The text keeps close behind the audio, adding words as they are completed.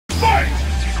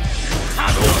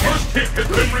hit has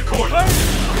been recorded.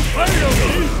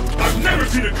 I've never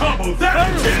seen a combo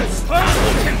that intense. It's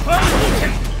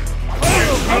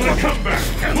on the comeback.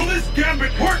 Will this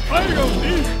gambit work?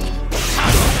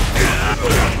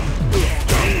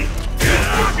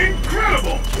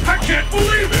 Incredible! I can't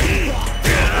believe it!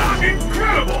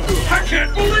 Incredible! I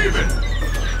can't believe it!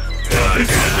 This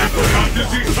is about to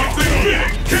see something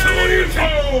big! KO!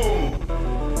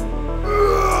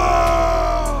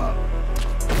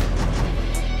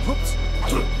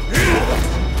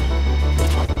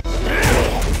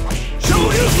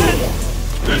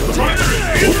 This fighter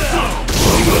is in the zone!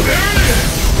 There it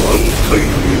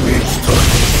is!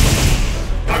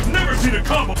 I've never seen a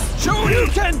combo!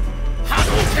 Shoryuken!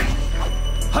 Hadouken!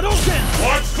 Hadouken!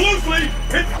 Watch closely!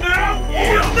 It's now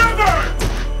or never!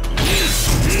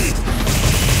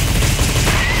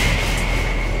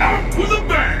 Out with a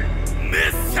bang!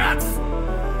 Mishap!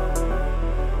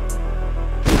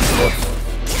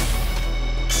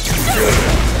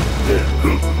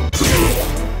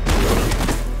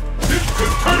 This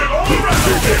could turn it all around!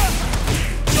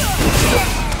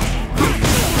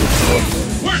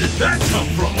 Where did that come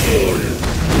from?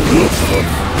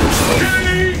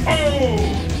 KO!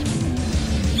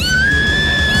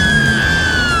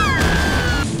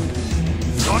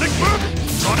 Sonic boom!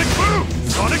 Sonic boom!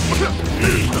 Sonic boom!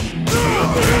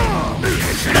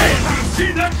 I didn't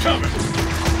see that coming!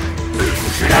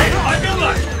 Like a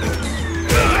light!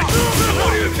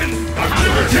 I've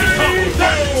never seen combos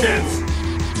that intense!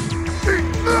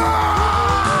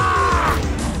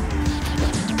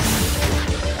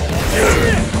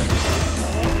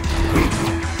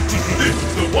 This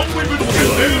is the one we've been looking at.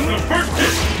 There's the first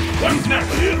hit! What's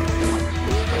next?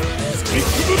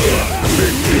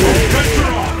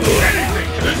 Pressure on! Anything!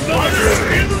 This fighter is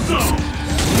in the zone!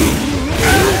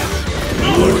 No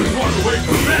one can walk away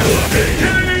from that!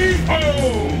 KO!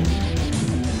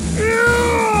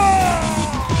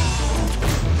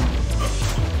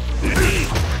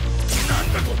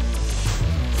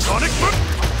 Sonic boom!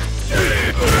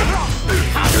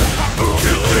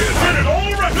 Turn it all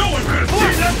around! No one can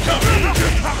see that coming!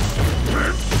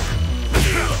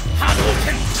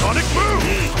 Sonic boom!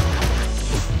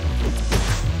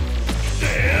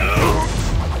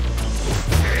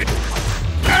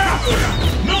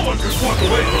 No one can walk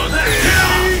away from that!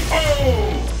 KO!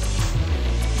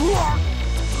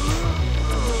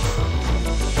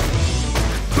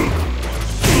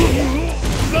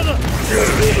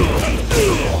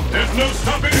 There's no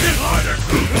stopping this fighter!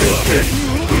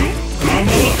 I'm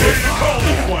not ready to call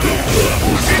this one!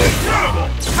 Incredible!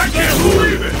 I can't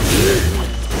believe it!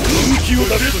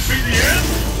 Could this be the end?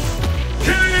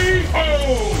 KO!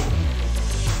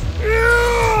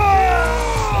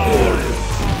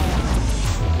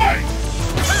 Fight!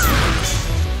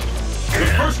 The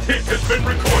first hit has been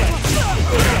recorded!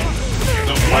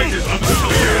 The fight is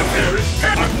unclear and there is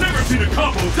ten. I've never seen a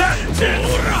combo that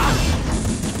intense!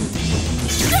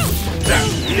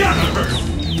 That's gotta hurt!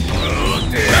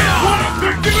 What a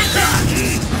effective attack!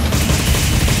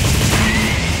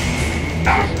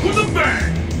 Out with a bang!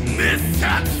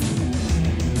 Mishap!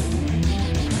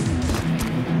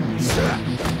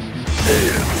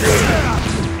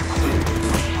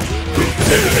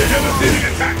 There's a devastating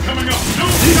attack coming up! No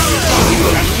doubt about it!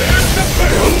 And there's the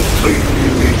fail!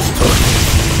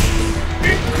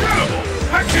 Incredible!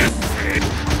 I can't...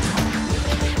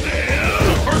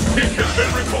 The first hit has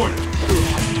been recorded!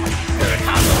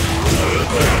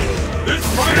 This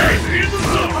fighter is in the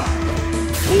zone!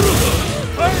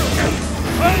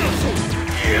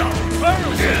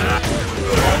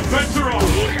 All bets are off!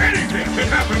 Anything can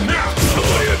happen now!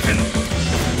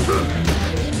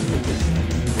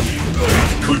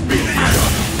 Could be the end!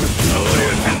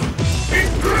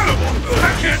 Incredible!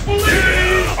 I can't believe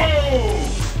it! Oh!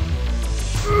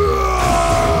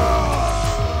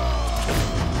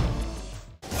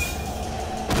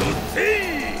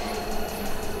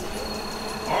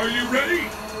 Are you ready?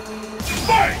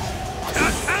 Fight!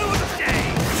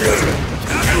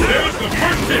 And there's the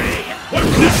first hit!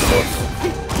 What's next?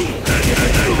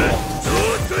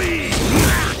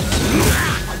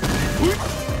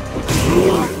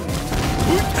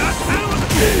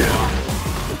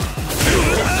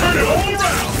 Turn it all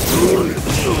around!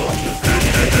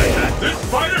 This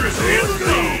fighter is in the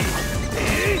zone!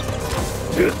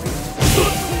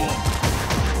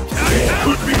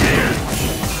 Could be the end!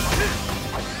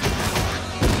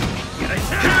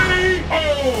 KO!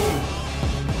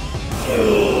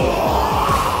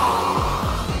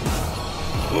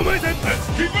 Let's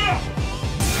keep it up!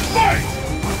 Fight!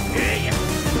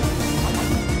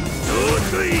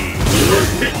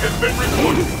 First hit has been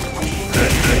recorded!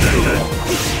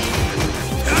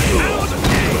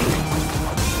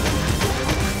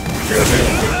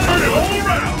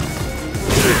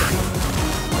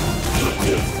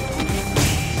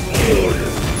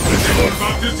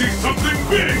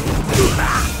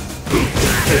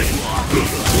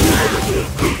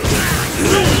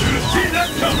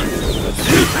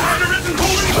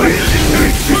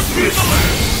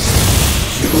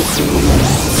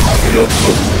 Ladies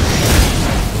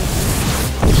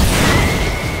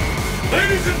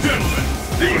and gentlemen,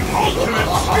 the ultimate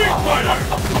Street Fighter!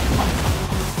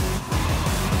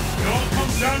 It all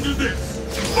comes down to this.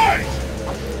 Fight!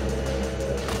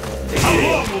 How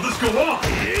long will this go on?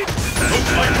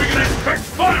 Looks like we can expect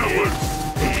fireworks!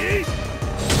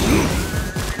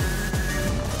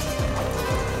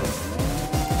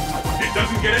 It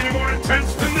doesn't get any more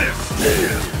intense than this!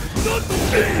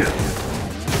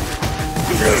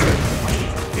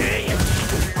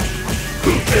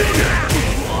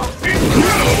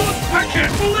 Incredible! I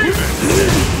can't believe it!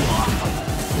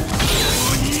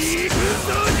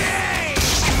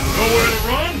 Nowhere to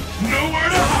run, nowhere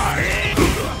to hide!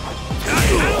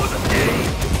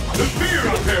 The fear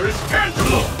up there is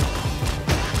tangible!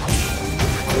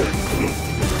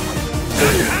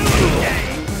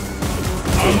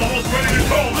 I'm almost ready to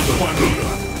call this one!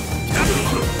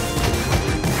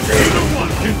 Either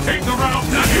one can take the round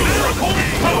and use your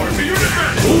opponent's power to your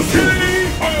advantage!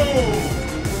 K.O.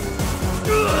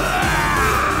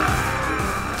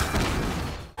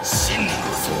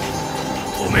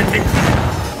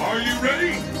 Are you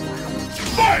ready?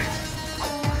 Fight!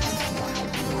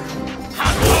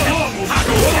 How long will this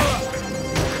go on?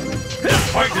 The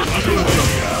fight is underway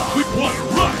with one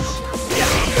rush!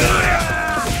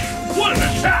 What an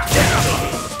attack!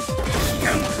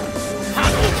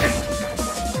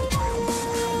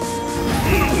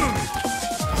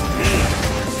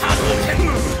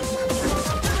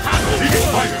 These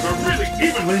fighters are really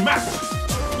evenly matched!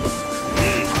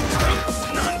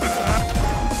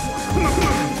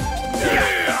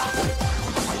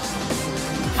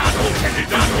 It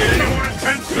doesn't get any more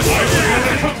intense than the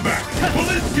comeback! Will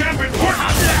this gambit work?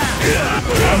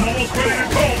 I'm almost ready to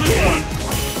call this one!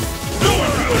 No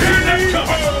one can hear that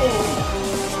coming!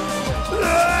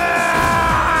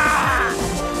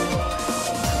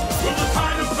 Will the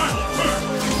tide of battle turn?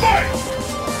 Fight!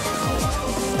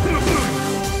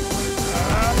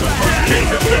 The first kick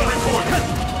has been recorded!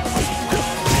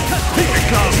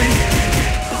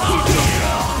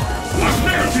 I've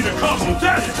never seen a combo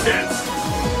that intense!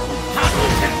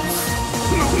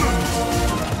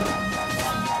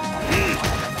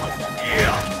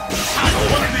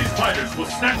 One of these fighters will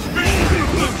snatch victory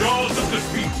from the jaws of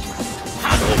defeat!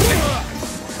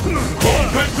 All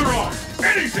bets are off!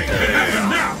 Anything can happen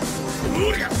now!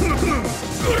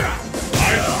 I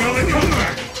smell a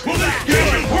comeback! Will this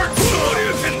game work?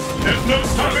 There's no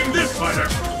stopping this fighter!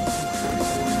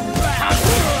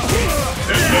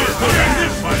 There's no stopping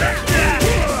this fighter!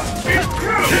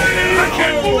 Incredible! I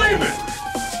can't believe it!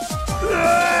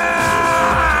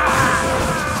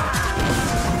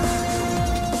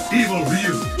 Evil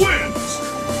Ryu wins!